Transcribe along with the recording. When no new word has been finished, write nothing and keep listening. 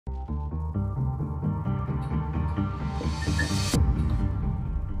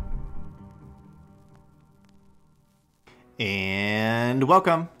And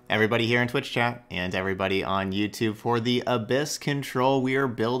welcome everybody here in Twitch chat and everybody on YouTube for the Abyss Control. We are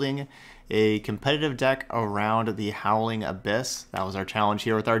building a competitive deck around the Howling Abyss. That was our challenge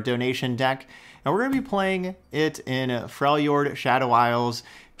here with our donation deck. And we're going to be playing it in Freljord, Shadow Isles,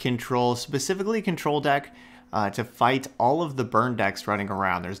 Control, specifically Control deck to fight all of the burn decks running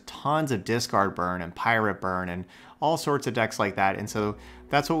around. There's tons of discard burn and pirate burn and all sorts of decks like that. And so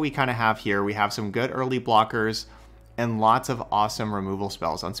that's what we kind of have here. We have some good early blockers and lots of awesome removal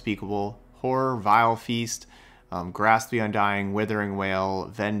spells. Unspeakable Horror, Vile Feast, Grasp the Undying, Withering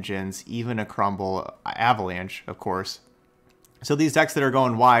Wail, Vengeance, even a Crumble, Avalanche, of course. So these decks that are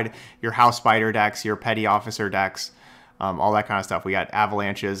going wide, your House Spider decks, your Petty Officer decks, all that kind of stuff. We got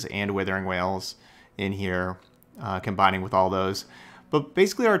Avalanches and Withering Wails in here, combining with all those. But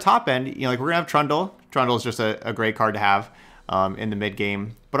basically our top end, you know, like we're going to have Trundle. Trundle is just a great card to have in the mid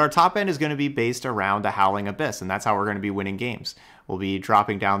game. But our top end is going to be based around the Howling Abyss, and that's how we're going to be winning games. We'll be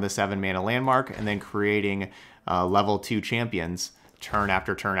dropping down the 7-mana landmark and then creating level 2 champions turn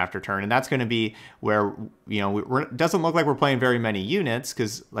after turn after turn. And that's going to be where, you know, it doesn't look like we're playing very many units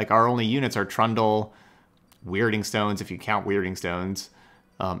because, like, our only units are Trundle, Weirding Stones, if you count Weirding Stones,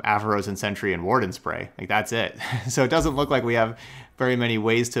 Avaros and Sentry, and Warden Spray. Like, that's it. So it doesn't look like we have very many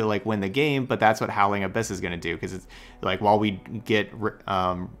ways to, like, win the game, but that's what Howling Abyss is going to do, because it's like, while we get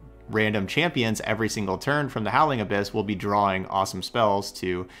random champions every single turn from the Howling Abyss, we'll be drawing awesome spells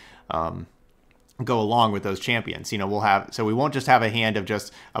to go along with those champions. You know, we'll have, so we won't just have a hand of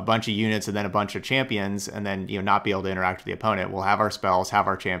just a bunch of units and then a bunch of champions and then, you know, not be able to interact with the opponent. We'll have our spells, have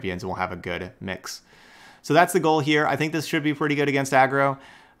our champions, and we'll have a good mix. So that's the goal here. I think this should be pretty good against aggro.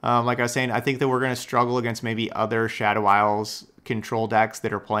 Like I was saying, I think that we're going to struggle against maybe other Shadow Isles control decks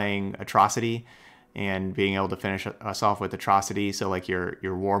that are playing Atrocity and being able to finish us off with Atrocity. So like your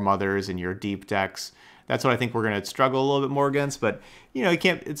War Mothers and your deep decks. That's what I think we're going to struggle a little bit more against. But, you know, you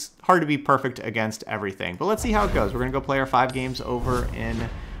can't, it's hard to be perfect against everything. But let's see how it goes. We're going to go play our 5 games over in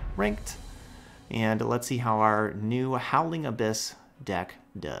Ranked. And let's see how our new Howling Abyss deck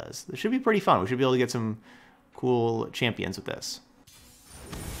does. This should be pretty fun. We should be able to get some cool champions with this.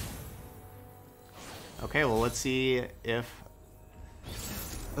 Okay, well, let's see if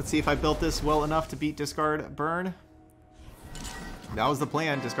I built this well enough to beat Discard Burn. That was the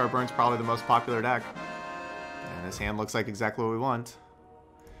plan. Discard Burn's probably the most popular deck. And this hand looks like exactly what we want.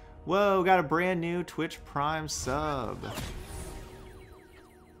 Whoa, got a brand new Twitch Prime sub.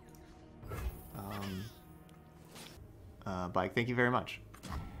 Bike, thank you very much.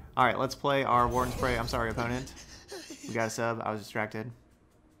 All right, let's play our Warden Spray. I'm sorry, opponent. We got a sub. I was distracted.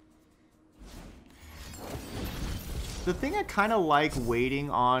 The thing I kind of like waiting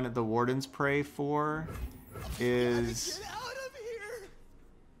on the Warden's Prey for is...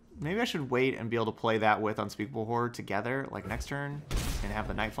 maybe I should wait and be able to play that with Unspeakable Horror together, like next turn, and have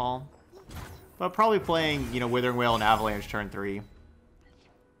the Nightfall. But probably playing, you know, Withering Wail and Avalanche turn 3.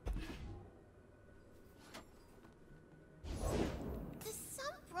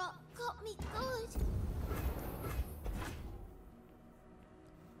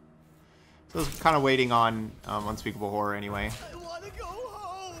 So I was kind of waiting on Unspeakable Horror anyway. I want to go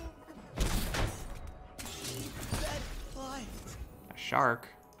home. A shark.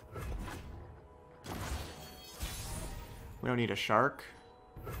 We don't need a shark.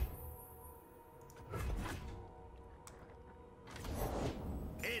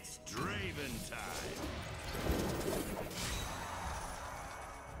 It's Draven time.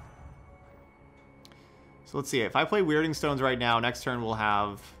 So let's see. If I play Weirding Stones right now, next turn we'll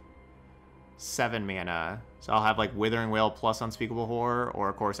have 7 mana. So I'll have like Withering Wail plus Unspeakable Horror, or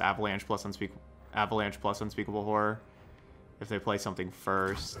of course Avalanche plus Unspeakable Horror if they play something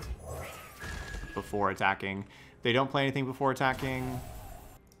first before attacking. If they don't play anything before attacking,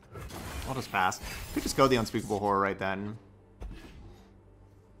 I'll just pass. Could just go the Unspeakable Horror right then.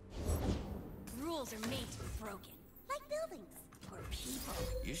 Rules are made to be broken, like buildings or people.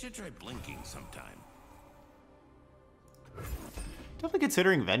 You should try blinking sometime. Definitely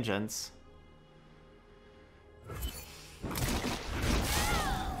considering Vengeance.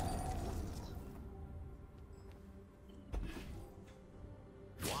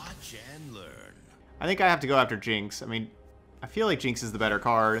 Watch and learn. I think I have to go after Jinx. I mean, I feel like Jinx is the better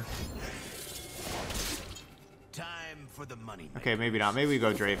card. Time for the money. Okay, maybe not. Maybe we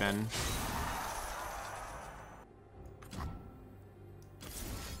go Draven.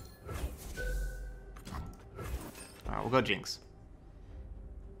 Alright, we'll go Jinx.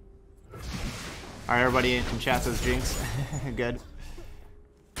 Alright, everybody in chat says Jinx. Good.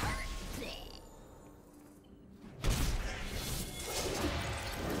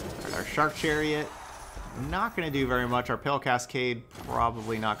 Alright, our Shark Chariot. not going to do very much. Our Pale Cascade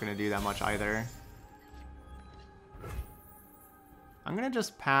probably not going to do that much either. I'm going to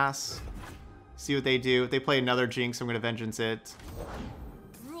just pass, see what they do. If they play another Jinx, I'm going to Vengeance it.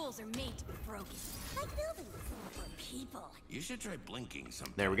 Rules are made to be broken. Like buildings or people. You should try blinking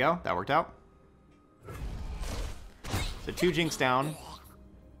sometime. There we go. That worked out. So 2 Jinx down.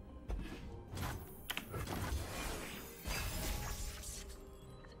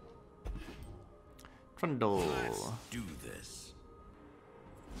 Trundle. Let's do this.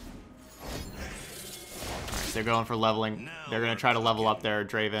 Alright, they're going for leveling. They're going to try to level up their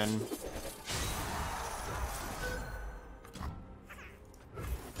Draven.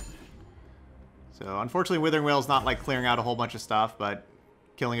 So unfortunately Withering Wail's not like clearing out a whole bunch of stuff, but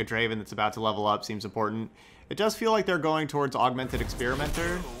killing a Draven that's about to level up seems important. It does feel like they're going towards Augmented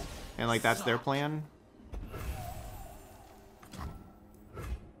Experimenter, and like that's their plan.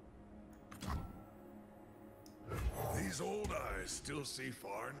 These old eyes still see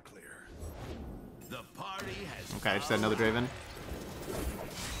far and clear. The party has. Okay, I just had another Draven.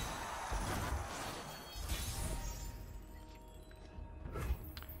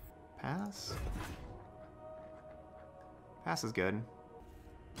 Pass? Pass is good.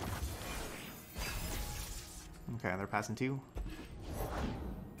 Okay, they're passing 2.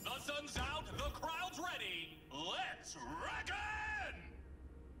 The sun's out, the crowd's ready. Let's reckon!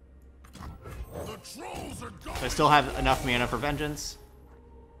 The trolls are gone. So I still have enough mana for Vengeance.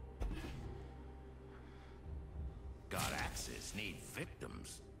 God axes need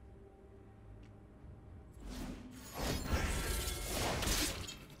victims.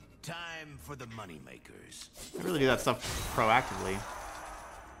 Time for the moneymakers. I really do that stuff proactively.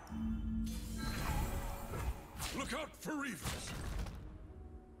 Look out for Reavers.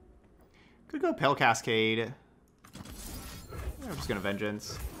 Could go Pale Cascade. I'm just gonna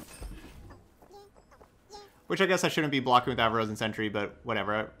Vengeance. Which I guess I shouldn't be blocking with Avaros and Sentry, but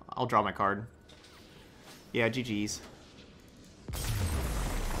whatever. I'll draw my card. Yeah, GG's.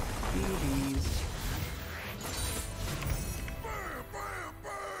 GG's.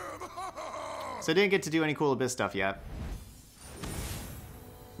 So I didn't get to do any cool Abyss stuff yet.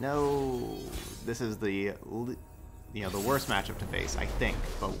 No, this is the the worst matchup to face, I think.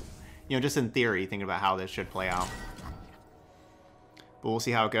 But just in theory, thinking about how this should play out. But we'll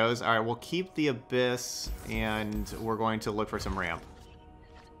see how it goes. All right, we'll keep the Abyss, and we're going to look for some ramp.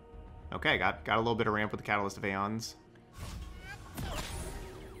 Okay, got a little bit of ramp with the Catalyst of Aeons.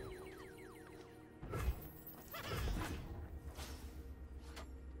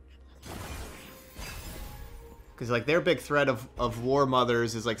 Because like their big threat of War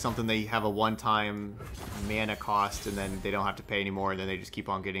Mothers is like something they have a one-time mana cost, and then they don't have to pay anymore, and then they just keep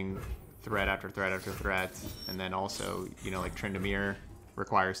on getting threat after threat after threat. And then also, like Tryndamere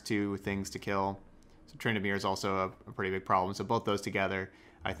requires 2 things to kill. So Tryndamere is also a pretty big problem. So both those together,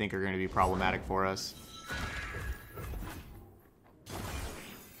 I think, are going to be problematic for us.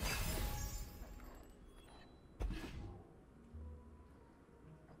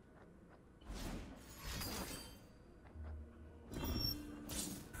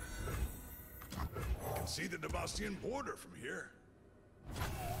 See the Demacian border from here.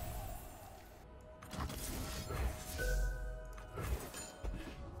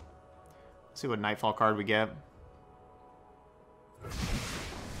 See what Nightfall card we get.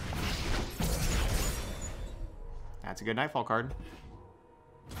 That's a good Nightfall card.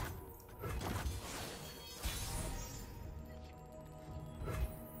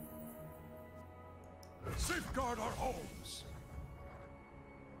 Safeguard our homes.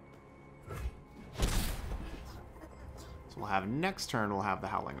 So we'll have next turn, we'll have the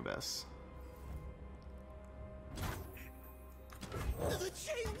Howling Abyss. The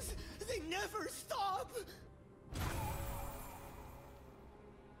chains, they never stop!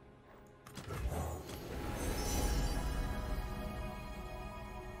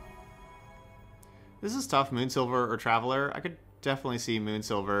 This is tough, Moonsilver or Traveler. I could definitely see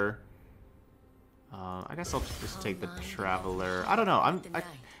Moonsilver. I guess I'll just take the Traveler. I don't know. I could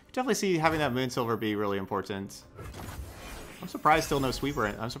definitely see having that Moonsilver be really important. I'm surprised still no Sweeper.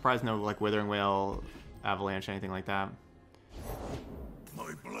 I'm surprised no like Withering Wail, Avalanche, anything like that.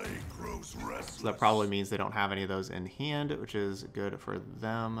 My blade grows restless. So that probably means they don't have any of those in hand, which is good for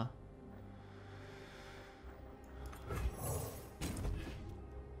them.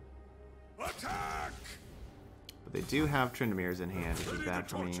 Attack! But they do have Tryndamere's in hand, which is Ready bad the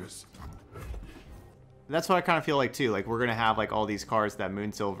for me. torches. That's what I kind of feel like too. Like we're gonna have like all these cards that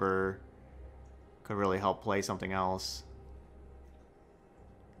Moonsilver could really help play something else.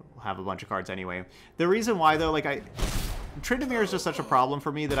 We'll have a bunch of cards anyway. The reason why though, like Tryndamere is just such a problem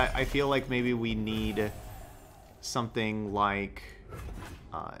for me that I feel like maybe we need something like,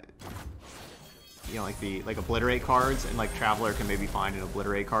 you know, like obliterate cards, and like Traveler can maybe find an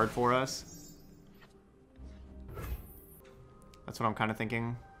obliterate card for us. That's what I'm kind of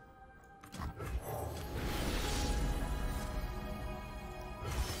thinking.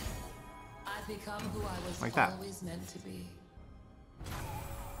 I've become who I was Like that. always meant to be.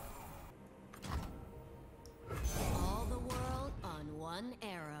 All the world on one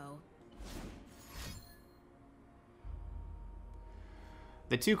arrow.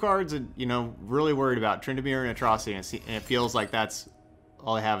 The two cards, you know, really worried about Tryndamere and Atrocity, and it feels like that's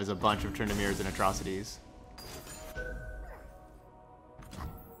all I have is a bunch of Tryndameres and Atrocities.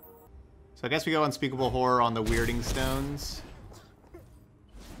 So I guess we go Unspeakable Horror on the Weirding Stones.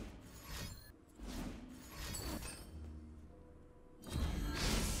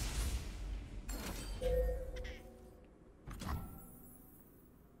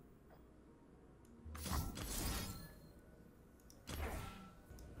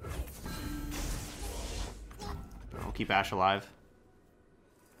 I'll keep Ash alive.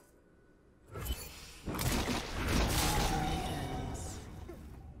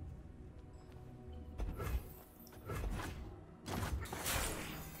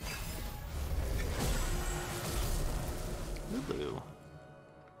 Ooh.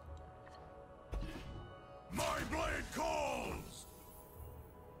 My blade calls.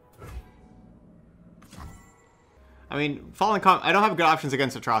 I mean, I don't have good options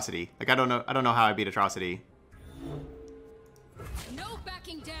against Atrocity. Like I don't know how I beat Atrocity. No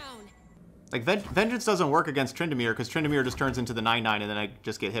backing down. Like Vengeance doesn't work against Tryndamere because Tryndamere just turns into the 9/9 and then I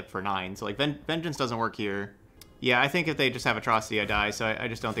just get hit for 9. So like Vengeance doesn't work here. Yeah, I think if they just have Atrocity, I die. So I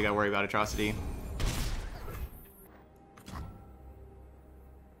just don't think I worry about Atrocity.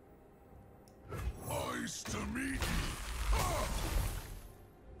 Ice to meet.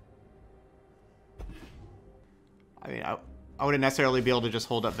 I mean, I wouldn't necessarily be able to just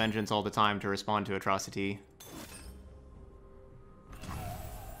hold up Vengeance all the time to respond to Atrocity.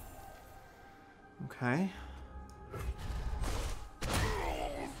 Okay.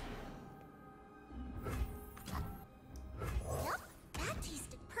 Yup, that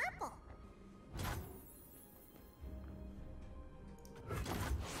tasted purple.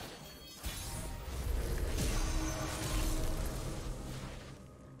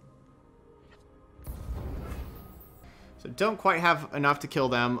 So don't quite have enough to kill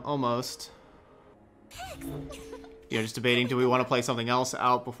them, almost. You know, just debating, do we want to play something else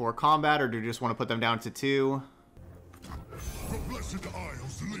out before combat, or do we just want to put them down to 2? The blessed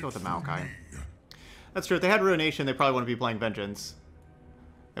isles Go with the live Maokai. for me. That's true. If they had Ruination, they probably wouldn't be playing Vengeance.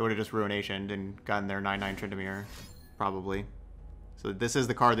 They would have just Ruinationed and gotten their 9/9 Tryndamere, probably. So this is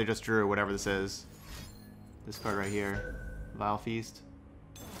the card they just drew, whatever this is. This card right here. Vile Feast.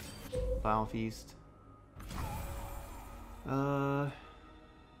 Vile Feast. Yeah,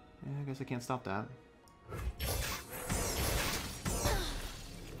 I guess I can't stop that.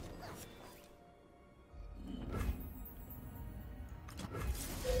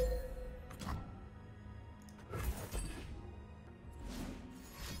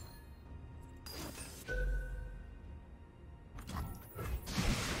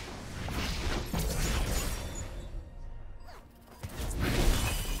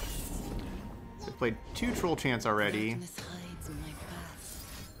 I've played 2 Troll Chants already. Darkness hides in my path.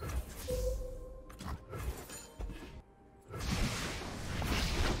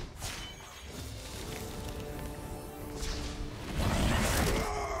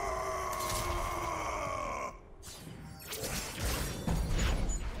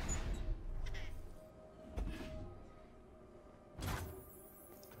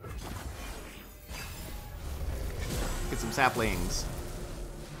 Get some saplings.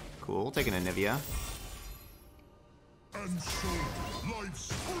 Cool, taking a Nivea. And so life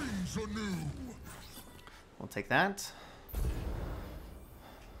springs anew. We'll take that.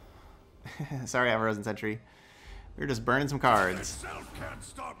 Sorry, I have a Frozen Sentry. We're just burning some cards. Itself can't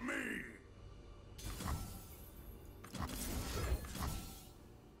stop me.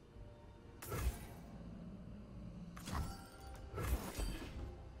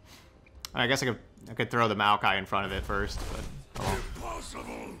 I guess I could throw the Maokai in front of it first, but oh well.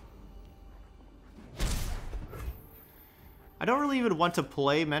 Impossible. I don't really even want to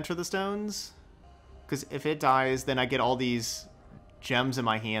play Mentor the Stones, because if it dies, then I get all these gems in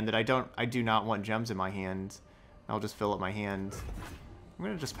my hand that I do not want gems in my hand. I'll just fill up my hand. I'm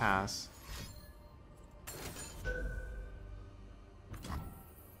gonna just pass.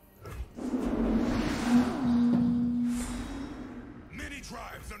 Many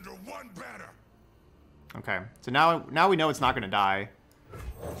tribes under one banner. Okay, so now we know it's not going to die.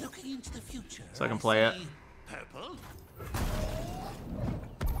 Looking into the future. So I can play it. see Purple.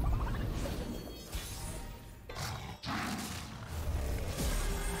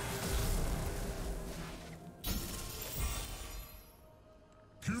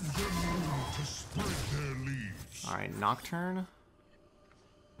 Give them room to spread their leaves. All right, Nocturne.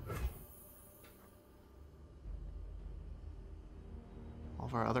 All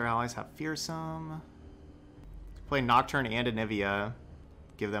of our other allies have Fearsome. Play Nocturne and Anivia.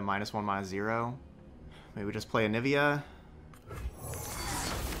 Give them -1, -0. Maybe we just play Anivia.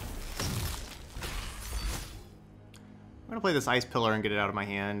 I'm gonna play this Ice Pillar and get it out of my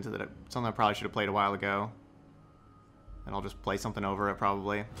hand. Something I probably should have played a while ago. And I'll just play something over it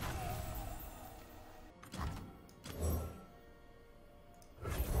probably.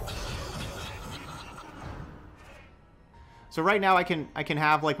 So right now I can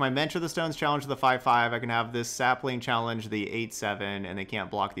have like my Mentor the Stones challenge the 5/5. I can have this Sapling challenge the 8/7, and they can't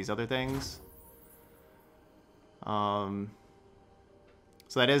block these other things. So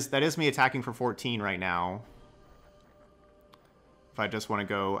that is me attacking for 14 right now. If I just want to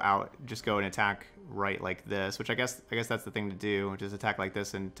go out, just go and attack right like this, which I guess that's the thing to do. Just attack like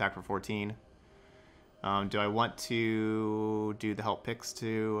this and attack for 14. Do I want to do the help picks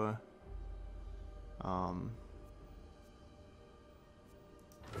to?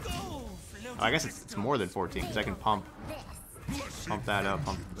 I guess it's more than 14 because I can pump that up,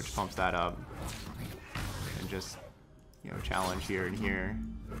 which pumps that up, and just challenge here and here.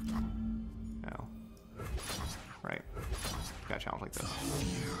 No, right? Got to challenge like this.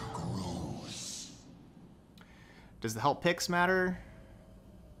 Does the help picks matter?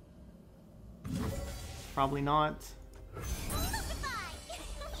 Probably not.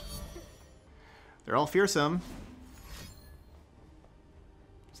 They're all fearsome,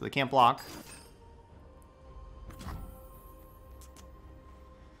 so they can't block.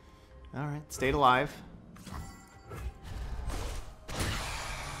 Alright, stayed alive.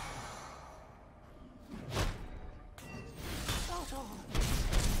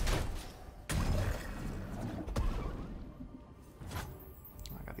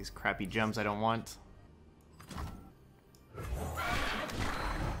 I got these crappy gems I don't want.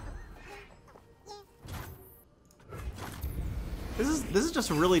 This is just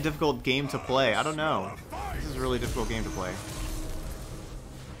a really difficult game to play. I don't know. This is a really difficult game to play.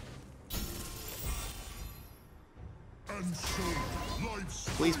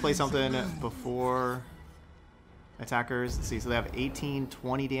 Please play something before attackers. Let's see, so they have 18,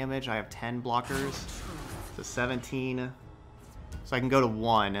 20 damage. I have 10 blockers. So 17. So I can go to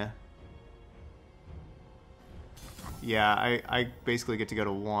 1. Yeah, I basically get to go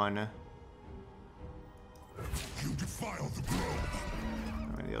to 1. You defile the grove.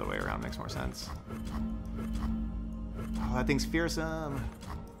 I mean, the other way around makes more sense. Oh, that thing's fearsome.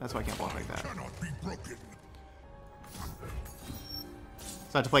 That's why I can't block like that. Cannot be broken.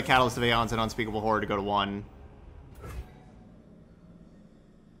 So I have to play Catalyst of Aeons and Unspeakable Horror to go to 1.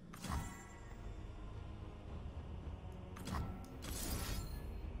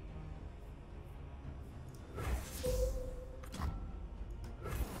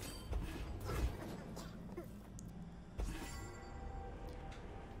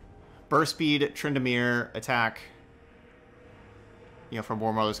 Burst speed, Tryndamere, attack. From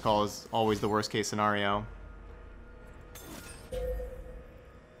War Mother's Call is always the worst case scenario.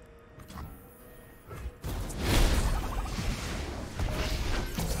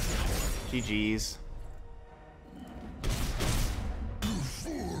 GG's.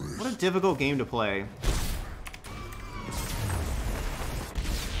 What a difficult game to play.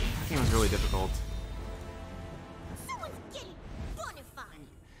 That game was really difficult. Someone's getting bonified.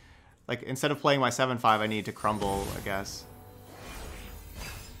 Like, instead of playing my 7/5, I need to crumble, I guess.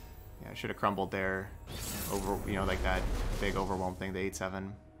 Yeah, I should have crumbled there. Like that big overwhelm thing, the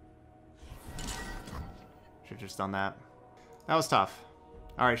 8/7. Should have just done that. That was tough.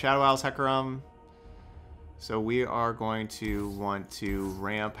 Alright, Shadow Owl's Hecarim. So we are going to want to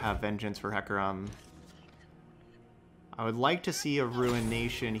ramp, have Vengeance for Hecarim. I would like to see a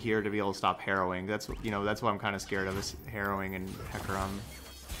Ruination here to be able to stop Harrowing. That's what I'm kind of scared of, is Harrowing and Hecarim.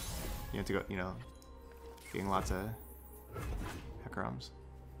 You have to go, getting lots of Hecarims.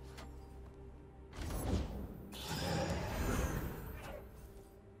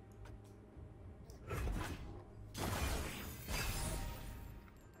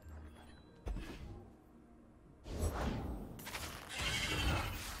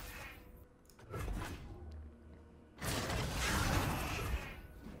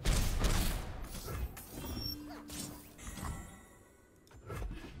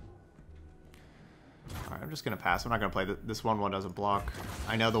 I'm just gonna pass. I'm not gonna play this 1/1 doesn't block.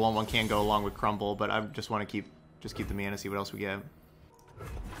 I know the 1/1 can go along with Crumble, but I just want to keep the mana, see what else we get.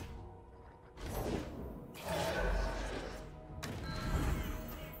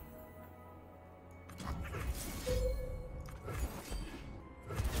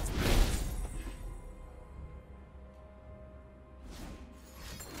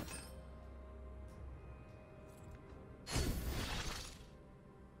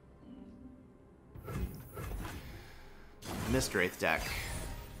 Mistwraith deck.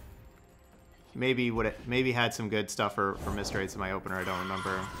 Maybe had some good stuff for Mistwraiths in my opener. I don't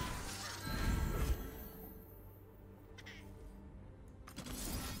remember.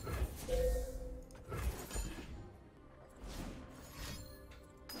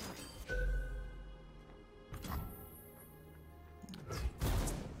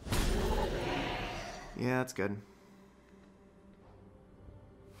 Yeah, that's good.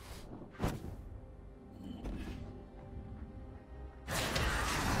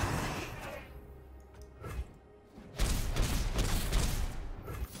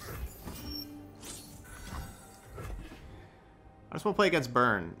 I just want to play against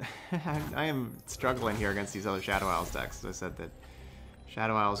Burn. I am struggling here against these other Shadow Isles decks. I said that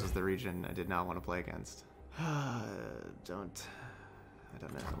Shadow Isles was the region I did not want to play against. I don't know.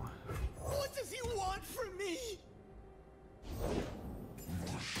 What does he want from me?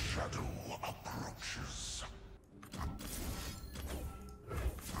 The shadow approaches.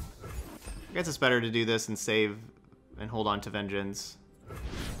 I guess it's better to do this and save and hold on to Vengeance.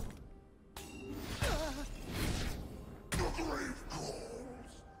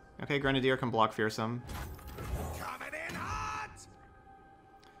 Okay, Grenadier can block Fearsome. Coming in hot!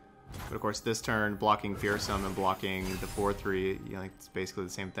 But of course, this turn, blocking Fearsome and blocking the 4/3, you know, like, it's basically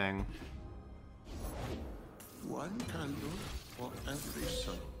the same thing. One candle for every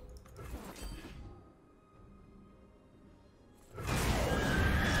sun.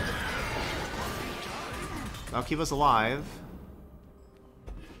 That'll keep us alive.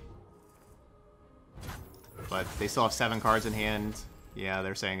 But they still have 7 cards in hand. Yeah,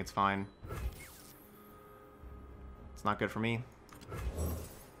 they're saying it's fine. It's not good for me.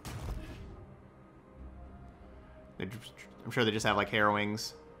 I'm sure they just have like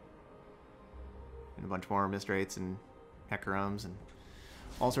Harrowings and a bunch more Mistwraiths and Hecaroms and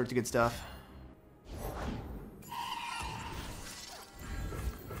all sorts of good stuff.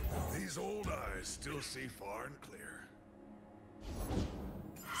 These old eyes still see far and clear.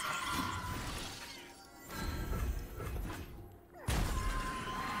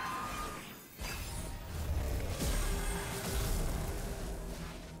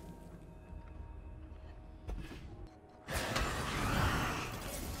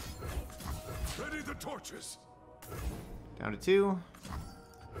 Ready the torches. Down to 2.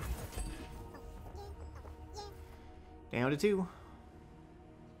 Down to 2.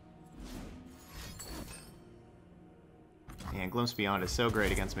 And Glimpse Beyond is so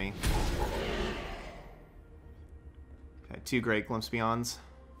great against me. Okay, 2 great Glimpse Beyonds.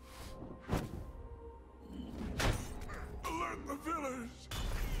 Alert the village.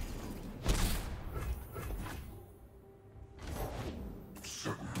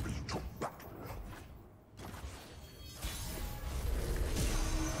 Send me to battle.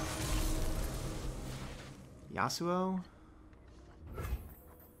 Yasuo?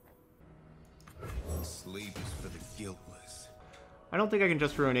 Sleep is for the guiltless. I don't think I can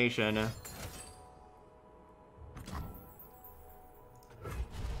just Ruination.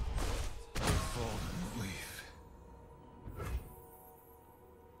 Fallen leaf.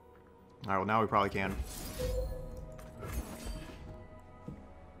 Alright, well now we probably can.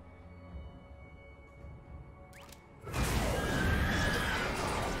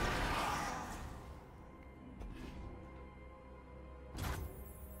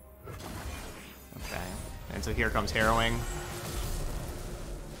 Okay, and so here comes Harrowing.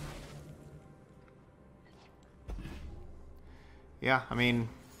 Yeah, I mean,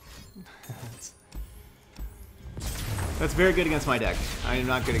 that's very good against my deck. I am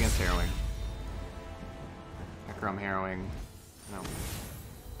not good against Harrowing. Hecarom Harrowing. No.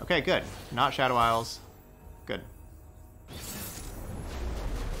 Okay, good. Not Shadow Isles. Good.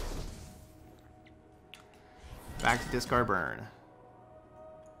 Back to discard burn.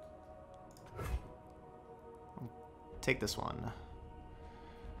 Take this one.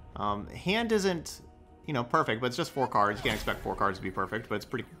 Hand isn't, you know, perfect, but it's just 4 cards. You can't expect 4 cards to be perfect, but it's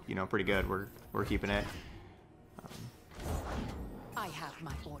pretty, you know, pretty good. We're keeping it. I have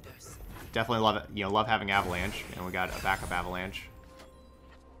my orders. Definitely love it. You know, love having Avalanche, and we got a backup Avalanche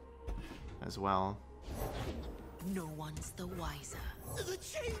as well. No one's the wiser. The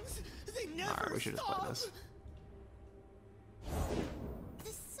chains, they never we should just play this.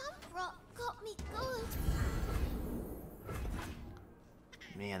 The sun rock got me good.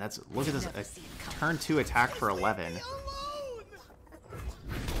 Man, look at this. Turn 2 attack for 11.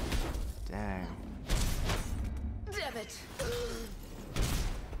 Dang. Damn it.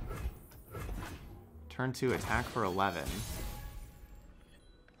 Turn 2 attack for 11.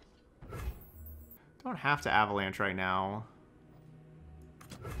 Don't have to avalanche right now.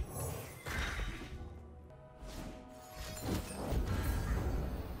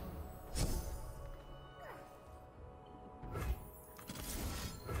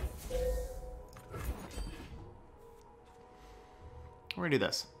 We're gonna do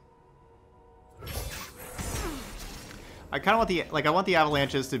this. I kind of want the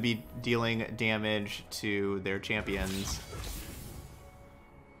avalanches to be dealing damage to their champions.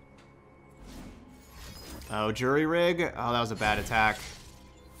 Oh, jury rig. Oh, that was a bad attack.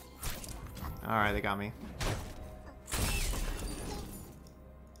 All right, they got me.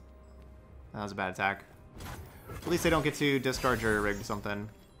 That was a bad attack. At least they don't get to discard jury rig to something.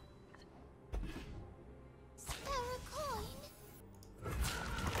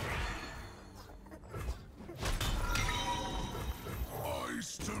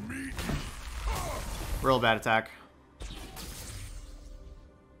 Real bad attack.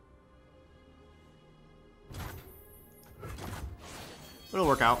 It'll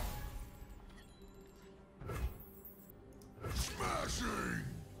work out. Smashing!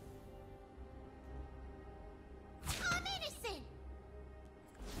 I'm innocent.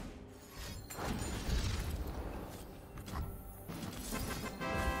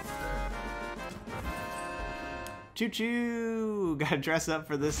 Choo-choo! Gotta dress up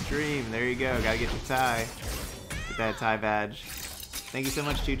for this stream. There you go. Gotta get the tie. Get that tie badge. Thank you so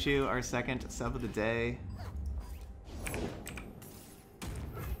much, Choo-choo. Our second sub of the day.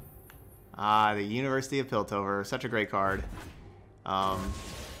 Ah, the University of Piltover. Such a great card.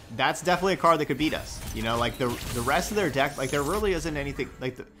 That's definitely a card that could beat us. You know, like the rest of their deck, like there really isn't anything,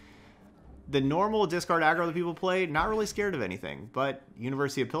 like the normal discard aggro that people play, not really scared of anything. But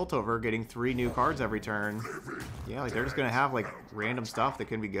University of Piltover getting 3 new cards every turn, yeah, like they're just gonna have like random stuff that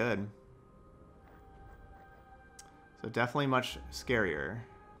can be good. So definitely much scarier.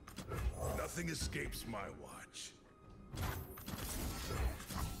 Nothing escapes my watch.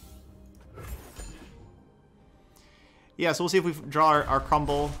 Yeah, so we'll see if we draw our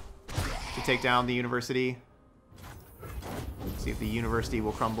crumble to take down the university. See if the university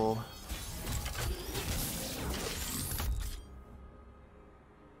will crumble.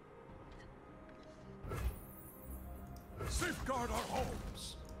 Safeguard our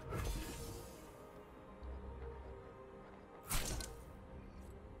homes.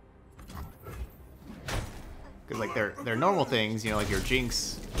 Because like their normal things, you know, like your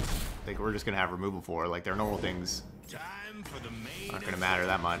Jinx, like we're just gonna have removal for. Like their normal things Time for the main aren't gonna matter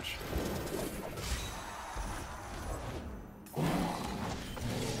that much.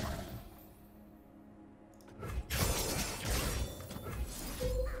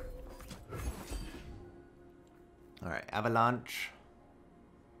 All right, avalanche.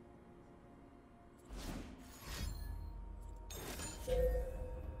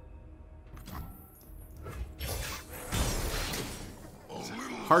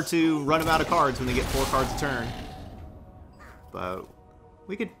 Hard to run them out of cards when they get 4 cards a turn, but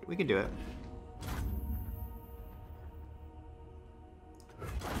we could do it.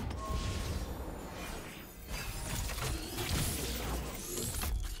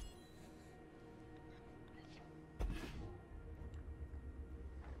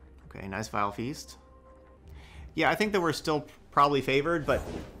 Okay, nice Vile Feast. Yeah, I think that we're still probably favored, but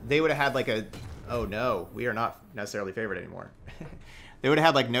they would have had like a, oh no, we are not necessarily favored anymore. They would have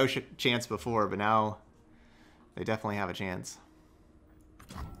had like no chance before, but now they definitely have a chance.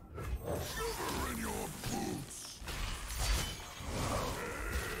 Shiver in your boots.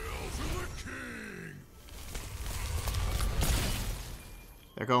 Hail to the king.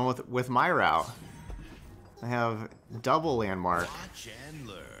 They're going with my route. I have double landmark. Watch and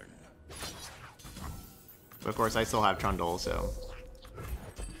learn. But of course, I still have Trundle, so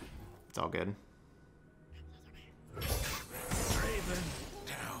it's all good. Raven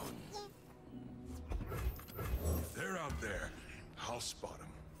down. If they're out there, I'll spot them.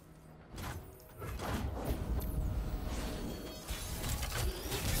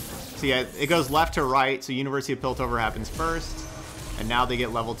 So yeah, it goes left to right, so University of Piltover happens first, and now they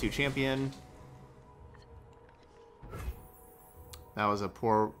get level 2 champion. That was a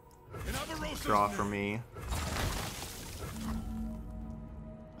poor draw for me.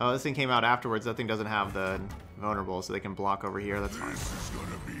 Oh, this thing came out afterwards. That thing doesn't have the vulnerable, so they can block over here. That's fine. This is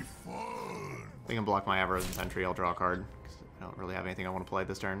gonna be fun. They can block my Aberrant Entry. I'll draw a card. 'Cause I don't really have anything I want to play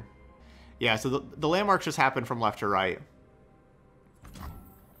this turn. Yeah, so the landmarks just happen from left to right.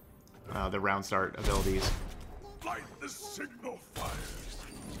 The round start abilities. Light the signal fires.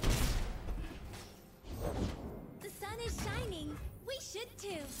 The sun is shining. We should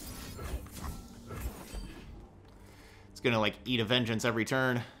too. It's gonna like eat a vengeance every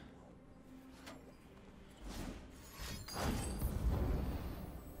turn.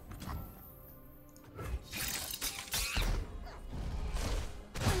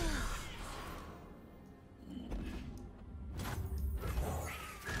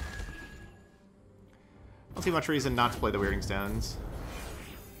 I don't see much reason not to play the Weirding Stones.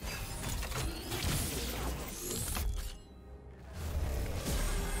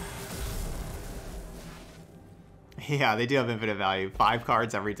 Yeah, they do have infinite value. 5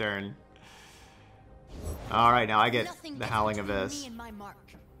 cards every turn. Alright, now I get Nothing the gets Howling between Abyss. me and my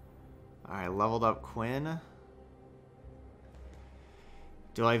mark. Alright, leveled up Quinn.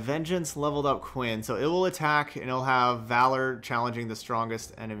 Do I Vengeance leveled up Quinn? So it will attack and it'll have Valor challenging the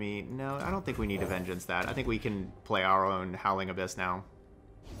strongest enemy. No, I don't think we need to Vengeance that. I think we can play our own Howling Abyss now.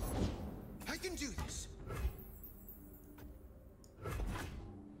 I can do this. I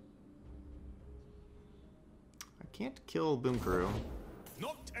can't kill Boomkaroo.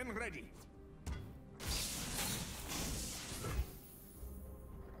 Knocked and ready.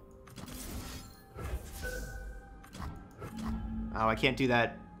 Oh, I can't do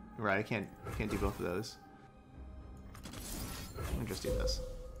that. Right, I can't do both of those. Let me just do this.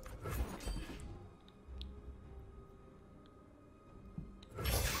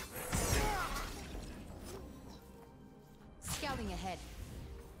 Scouting ahead.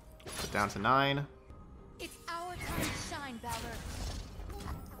 Put down to 9. It's our time to shine, Valor.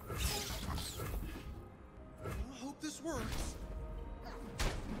 I hope this works.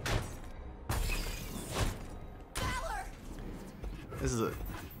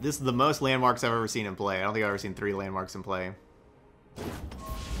 This is the most landmarks I've ever seen in play. I don't think I've ever seen 3 landmarks in play.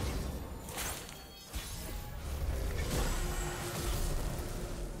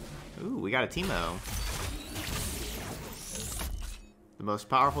 Ooh, we got a Teemo. The most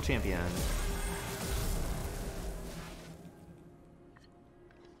powerful champion.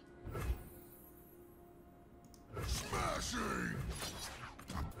 Smashing.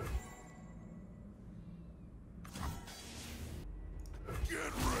 Get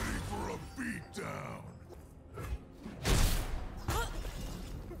ready for a beatdown.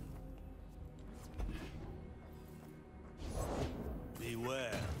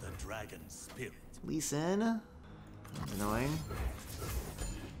 Beware the dragon spirit. Lee Sin. Annoying.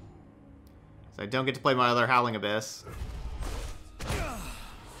 So I don't get to play my other Howling Abyss.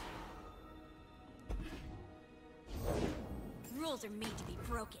 Rules are made to be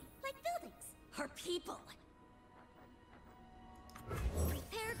broken, like buildings or people.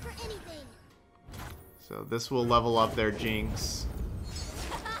 Prepared for anything. So this will level up their Jinx.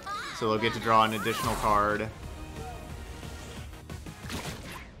 So they'll get to draw an additional card.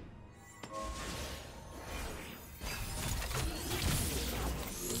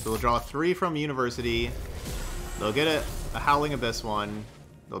 So they'll draw 3 from University. They'll get a Howling Abyss one.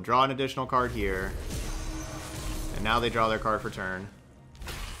 They'll draw an additional card here. And now they draw their card for turn.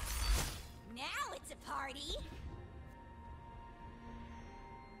 Now it's a party.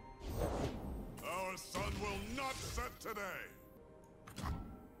 Our sun will not set today.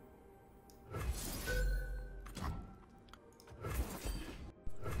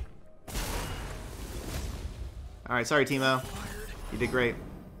 Alright, sorry Teemo. You did great.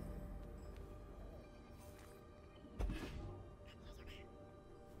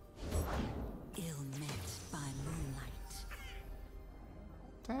 Ill met by moonlight.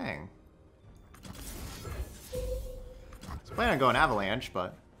 Dang. I was planning on going Avalanche,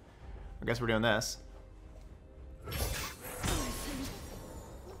 but I guess we're doing this.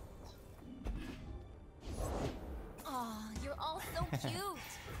 Oh, you're all so cute.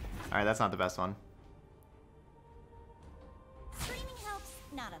 Alright, that's not the best one. Screaming helps,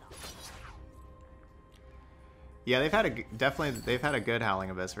 not at all. Yeah, they've had a good Howling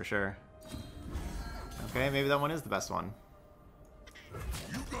Abyss for sure. Okay, maybe that one is the best one.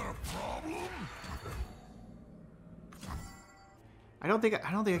 You got a problem? I don't think I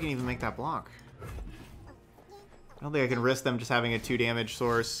can even make that block. I don't think I can risk them just having a 2 damage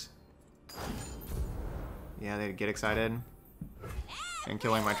source. Yeah, they'd get excited. And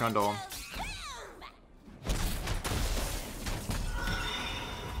killing my Trundle.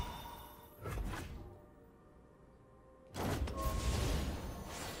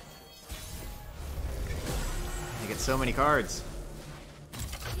 I get so many cards.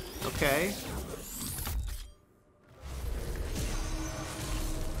 Okay.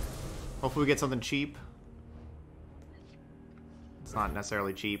 Hopefully we get something cheap. It's not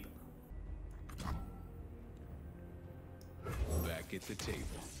necessarily cheap. Back at the table.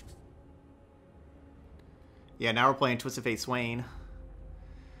 Yeah, now we're playing Twisted Fate Swain.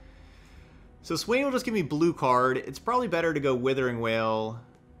 So Swain will just give me blue card. It's probably better to go Withering Wail.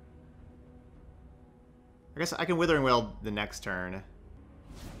 I guess I can Withering Wail the next turn.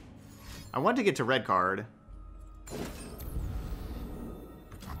 I want to get to red card.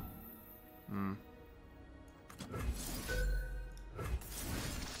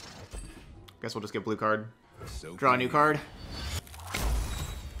 Guess we'll just get blue card. So Draw a new card.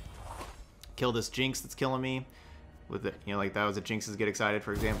 Kill this Jinx that's killing me. With it, you know, like that was a Jinx's get excited,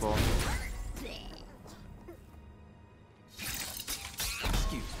 for example.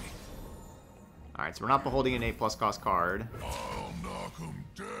 Excuse me. Alright, so we're not beholding an 8+ cost card. I'll knock 'em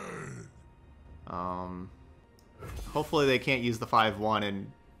dead. Hopefully they can't use the 5/1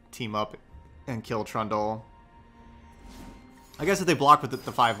 and team up and kill Trundle. I guess if they block with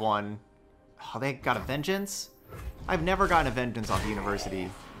the 5/1... Oh, they got a Vengeance? I've never gotten a Vengeance off University.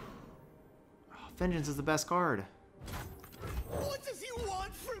 Oh, Vengeance is the best card. What does he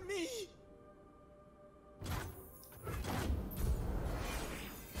want from me?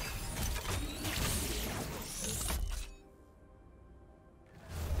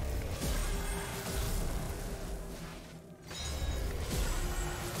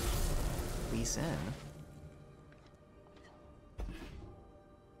 Lee Sin.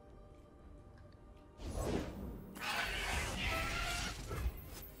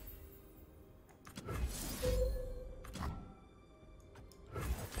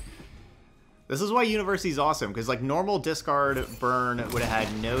 This is why University's awesome, because like normal discard burn would have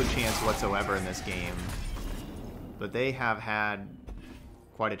had no chance whatsoever in this game. But they have had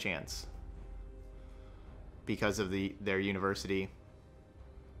quite a chance because of their University.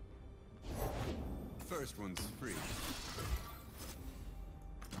 First one's free.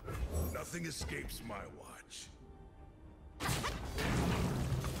 Nothing escapes my watch.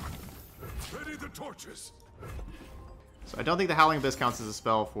 Ready the torches. So I don't think the Howling Abyss counts as a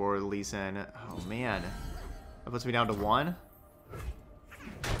spell for Lee Sin. Oh man. That puts me down to 1.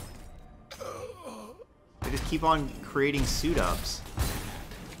 They just keep on creating suit-ups.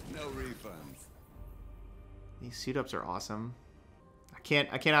 No refunds. These suit-ups are awesome.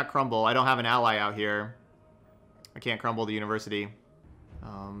 I cannot crumble. I don't have an ally out here. I can't crumble the University.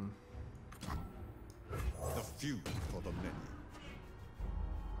 The few for the many.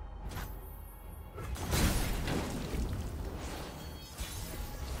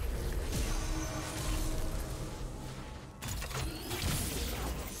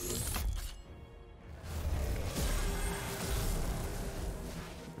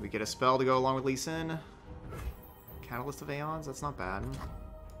 We get a spell to go along with Lee Sin. Catalyst of Aeons, that's not bad.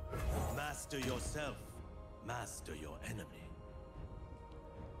 Master yourself. Master your enemy.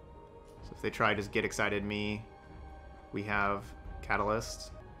 So if they try to just get excited me, we have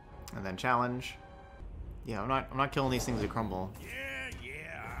Catalyst, and then Challenge. Yeah, I'm not killing these things that crumble. Yeah.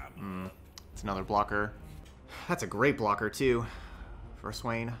 It's another blocker. That's a great blocker too, for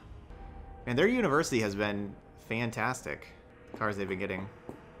Swain. And their University has been fantastic. The cards they've been getting.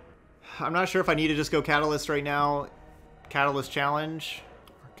 I'm not sure if I need to just go Catalyst right now. Catalyst Challenge.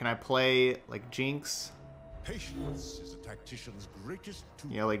 Or can I play like Jinx? Patience is a tactician's greatest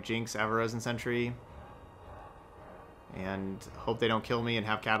tool. You know, like Jinx, Everose, and Sentry. And hope they don't kill me and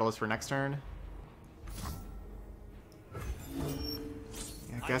have Catalyst for next turn.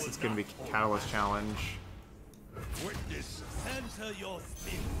 Yeah, I guess it's going to be Catalyst Challenge. Witness. Center your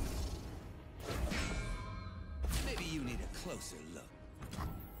spirit. Maybe you need a closer look.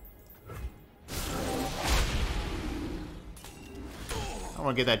 I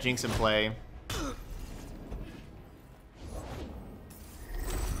want to get that Jinx in play.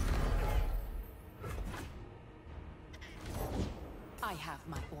 I have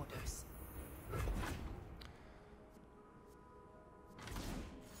my orders.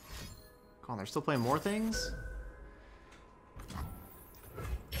 Come on, they're still playing more things?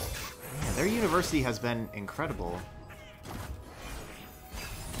 Man, their University has been incredible.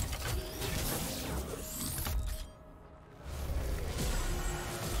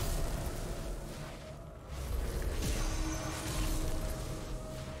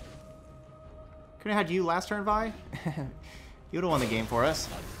 Couldn't have had you last turn, Vi? You would have won the game for us.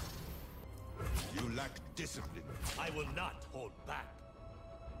 You lack discipline. I will not hold back.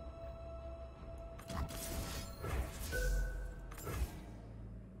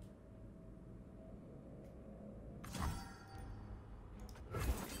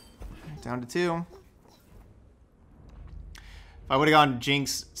 Down to 2. If If I would have gone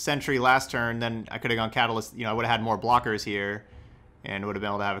Jinx Sentry last turn, then I could have gone Catalyst. You know, I would have had more blockers here, and would have been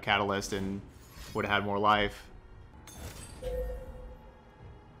able to have a Catalyst and would have had more life.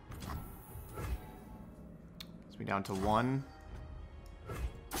 Gets me down to 1.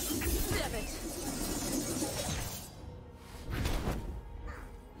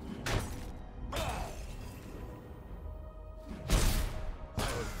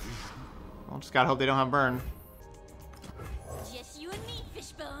 Well, just gotta hope they don't have burn. Just you and me,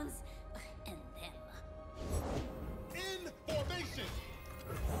 fish bones. And them. In formation.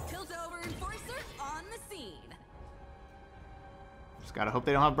 Tilt over enforcer on the scene. Just gotta hope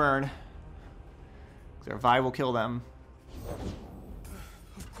they don't have burn. Because our Vi will kill them.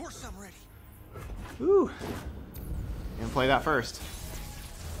 Of course I'm ready. Ooh. Didn't play that first.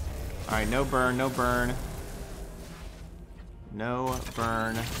 Alright, no burn, no burn. No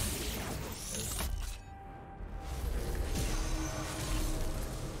burn.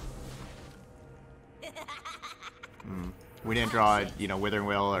 We didn't draw, you know, Withering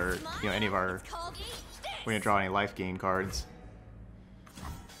Will or, you know, any of our... We didn't draw any life gain cards.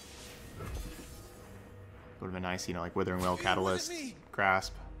 Would have been nice, you know, like Withering Will, Catalyst,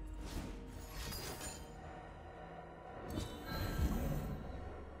 Grasp.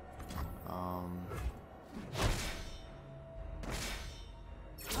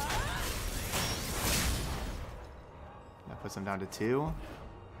 That puts them down to 2.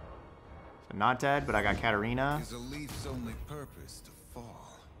 So not dead, but I got Katarina. Is a leaf's only purpose to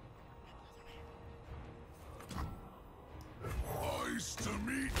fall. Nice to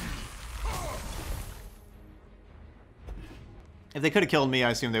meet you. If they could have killed me,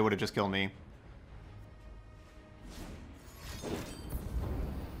 I assume they would have just killed me.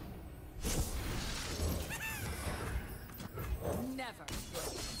 Never.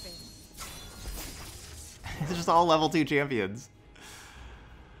 It's just all level 2 champions.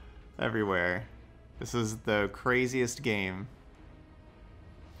 Everywhere. This is the craziest game.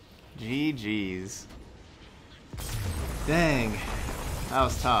 GG's. Dang. That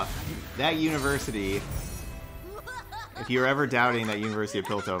was tough. That university... If you're ever doubting that University of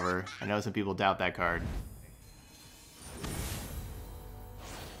Piltover, I know some people doubt that card.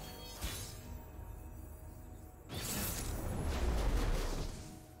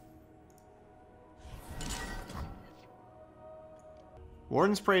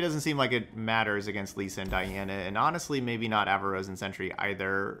 Warden's Prey doesn't seem like it matters against Lisa and Diana, and honestly, maybe not Avarosan and Sentry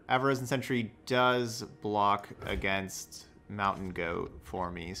either. Avarosan and Sentry does block against Mountain Goat for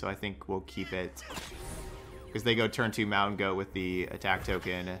me, so I think we'll keep it. Because they go turn 2 Mountain Goat with the attack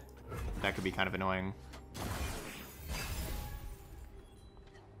token. That could be kind of annoying.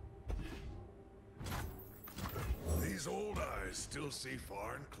 These old eyes still see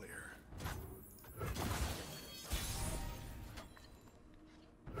far and clear.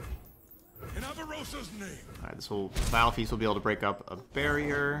 In Avarosa's name. Alright, this will... Battle Feast will be able to break up a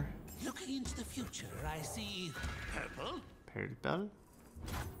barrier. Looking into the future, I see purple. Paired Bell.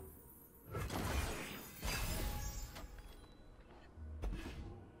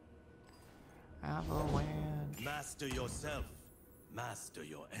 Avalanche. Master yourself, master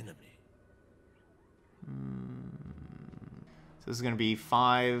your enemy. So this is going to be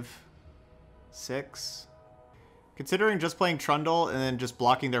 5, 6. Considering just playing Trundle and then just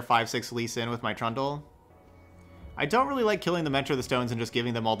blocking their 5/6 Lee Sin with my Trundle, I don't really like killing the Mentor of the Stones and just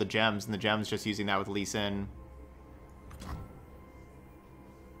giving them all the gems, and the gems just using that with Lee Sin.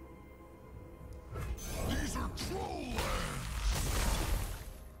 These are troll lands.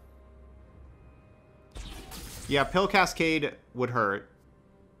 Yeah, Pill Cascade would hurt.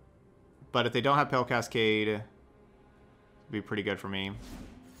 But if they don't have Pill Cascade, it'd be pretty good for me.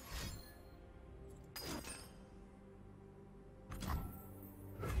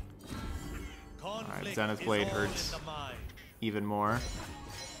 Alright, Zenith Blade hurts even more.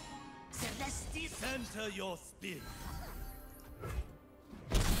 Center your spirit.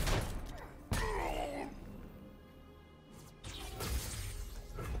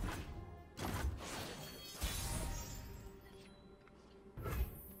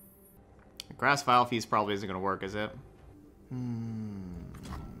 Grass File Feast probably isn't going to work, is it?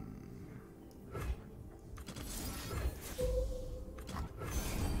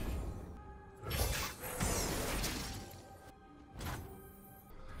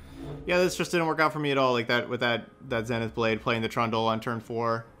 Yeah, this just didn't work out for me at all. Like that with that Zenith Blade playing the Trundle on turn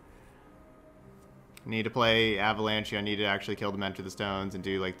 4. I need to play Avalanche. I need to actually kill the Mentor of the Stones and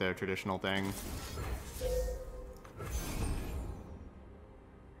do like the traditional thing.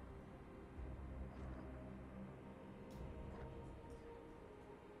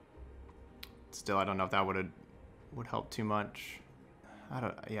 Still, I don't know if that would have would help too much. I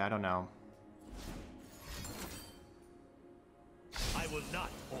don't know. I will not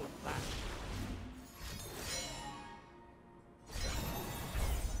hold back.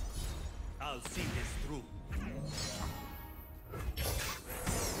 I'll see this through.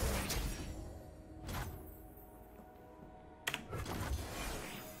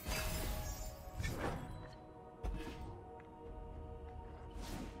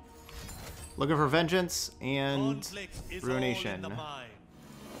 Looking for vengeance and Conflict is ruination. all in the mind.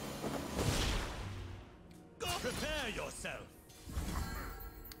 Go prepare yourself.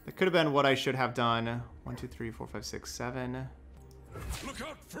 That could have been what I should have done. 1, 2, 3, 4, 5, 6, 7. Look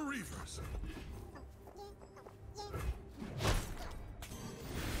out for reavers.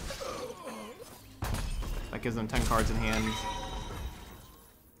 That gives them 10 cards in hand.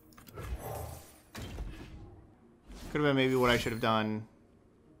 Could have been maybe what I should have done.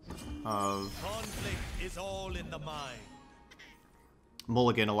 Conflict is all in the mind.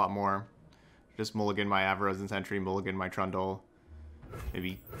 Mulligan a lot more. Just mulligan my Avaros and Sentry, mulligan my Trundle.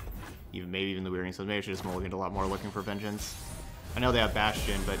 Maybe even the Weirding. So maybe I should just mulligan a lot more looking for vengeance. I know they have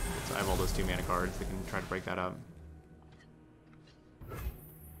Bastion, but I have all those 2 mana cards. They can try to break that up.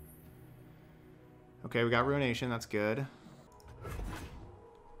 Okay, we got Ruination. That's good.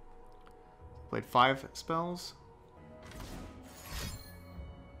 Played 5 spells.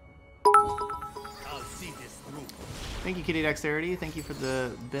 I'll see this through. Thank you, Kitty Dexterity. Thank you for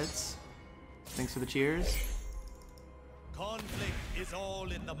the bits. Thanks for the cheers. Conflict is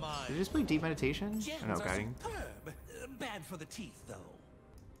all in the mind. Did you just play Deep Meditation? Gems Oh, no, are Guiding. superb. Bad for the teeth, though.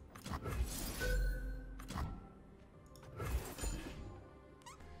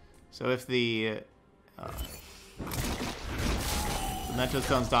 So if the Memento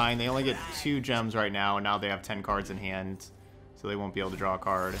Stone's dying, they only get 2 gems right now, and now they have 10 cards in hand, so they won't be able to draw a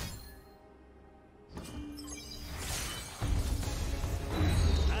card.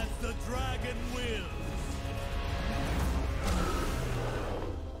 As the dragon wills.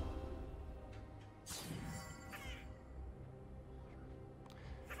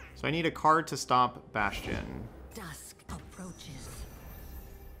 So I need a card to stop Bastion. Dusk approaches.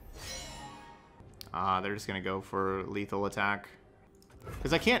 They're just gonna go for lethal attack.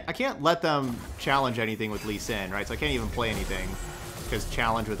 Because I can't let them challenge anything with Lee Sin, right? So I can't even play anything. Because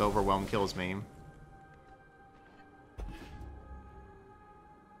challenge with Overwhelm kills me.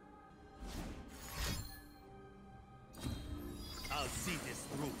 I'll see this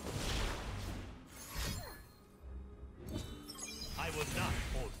through. I will not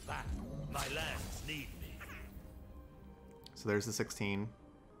hold back. My lands need me. So there's the 16.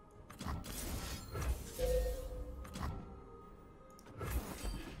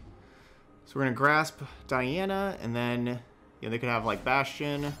 So we're gonna grasp Diana, and then they could have like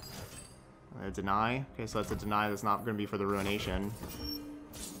Bastion, deny. Okay, so that's a deny. That's not gonna be for the Ruination.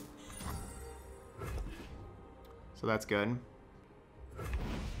 So that's good.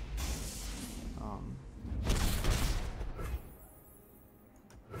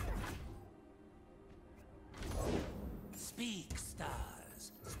 Speak,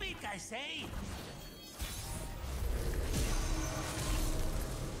 stars. Speak, I say.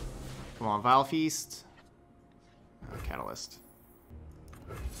 Come on, Vile Feast. Catalyst.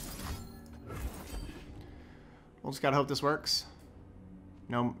 We'll just gotta hope this works.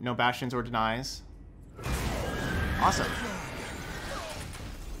 No Bastions or denies. Awesome.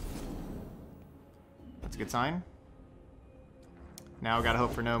 That's a good sign. Now we gotta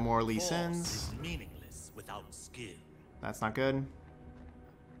hope for no more Lee Sins. Force is meaningless without skill. That's not good.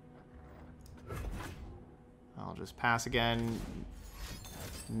 I'll just pass again.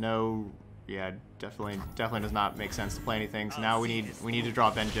 No, yeah, definitely does not make sense to play anything. So now we need to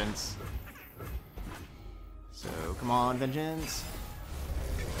draw Vengeance. So come on, Vengeance.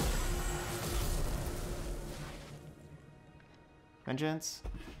 Vengeance.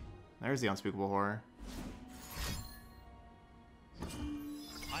 There's the Unspeakable Horror.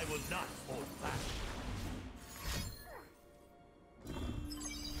 I will not hold back.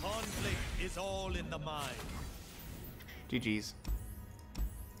 Conflict is all in the mind. GG's.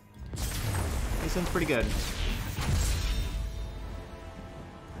 This one's pretty good.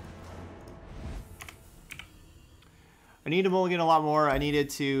 I need to mulligan a lot more. I needed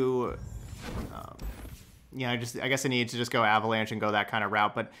to, I guess I needed to just go Avalanche and go that kind of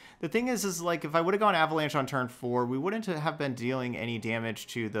route. But the thing is like, if I would have gone Avalanche on turn 4, we wouldn't have been dealing any damage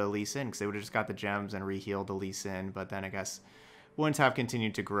to the Lee Sin, because they would have just got the gems and re-healed the Lee Sin. But then I guess wouldn't have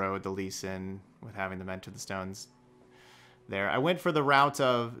continued to grow the Lee Sin with having the Mentor the Stones there. I went for the route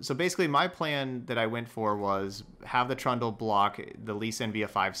of, so basically my plan that I went for was have the Trundle block the Lee Sin via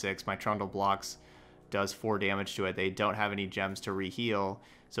 5/6. My Trundle blocks does 4 damage to it. They don't have any gems to reheal,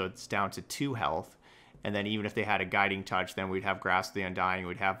 so it's down to 2 health. And then even if they had a Guiding Touch, then we'd have Grasp of the Undying,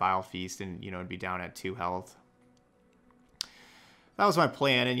 we'd have Vile Feast, and, it'd be down at 2 health. That was my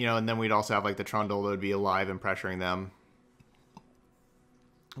plan, and, and then we'd also have, like, the Trundle that would be alive and pressuring them.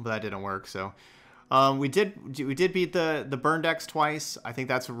 But that didn't work, so... we did beat the burn decks twice. I think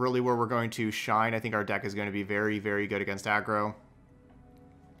that's really where we're going to shine. I think our deck is going to be very, very good against aggro.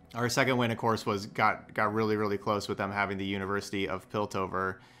 Our second win, of course, got really, really close with them having the University of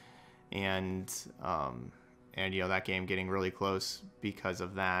Piltover, and that game getting really close because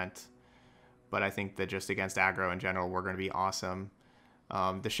of that. But I think that just against aggro in general, we're going to be awesome.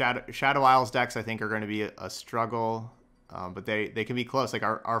 The Shadow Isles decks, I think, are going to be a struggle. But they can be close. Like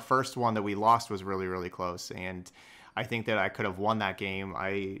our first one that we lost was really, really close. And I think that I could have won that game.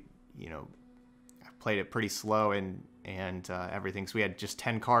 I played it pretty slow and everything. So we had just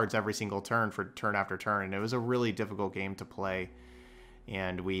 10 cards every single turn for turn after turn. And it was a really difficult game to play.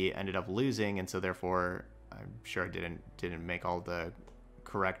 And we ended up losing. And so therefore, I'm sure I didn't make all the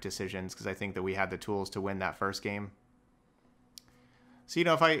correct decisions because I think that we had the tools to win that first game. So,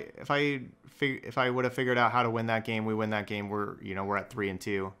 if I would have figured out how to win that game, we win that game, we're at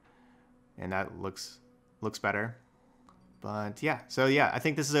 3-2, and that looks better. But yeah, so yeah, I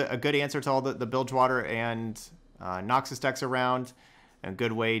think this is a good answer to all the Bilgewater and Noxus decks around, and a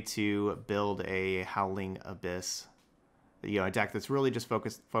good way to build a Howling Abyss. A deck that's really just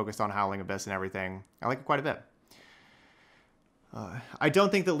focused on Howling Abyss and everything. I like it quite a bit. I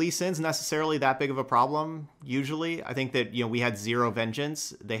don't think that Lee Sin's necessarily that big of a problem, usually. I think that, we had 0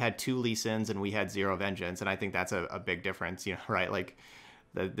 Vengeance. They had 2 Lee Sins, and we had 0 Vengeance. And I think that's a big difference, right? Like,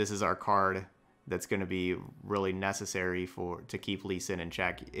 this is our card that's going to be really necessary to keep Lee Sin in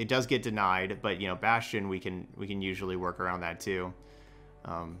check. It does get denied, but, Bastion, we can usually work around that too.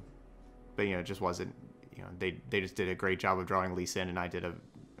 But, it just wasn't, they just did a great job of drawing Lee Sin, and I did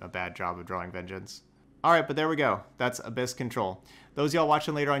a bad job of drawing Vengeance. All right, but there we go. That's Abyss Control. Those y'all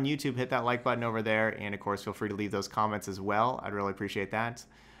watching later on YouTube, hit that like button over there. And, of course, feel free to leave those comments as well. I'd really appreciate that.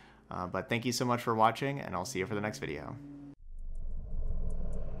 But thank you so much for watching, and I'll see you for the next video.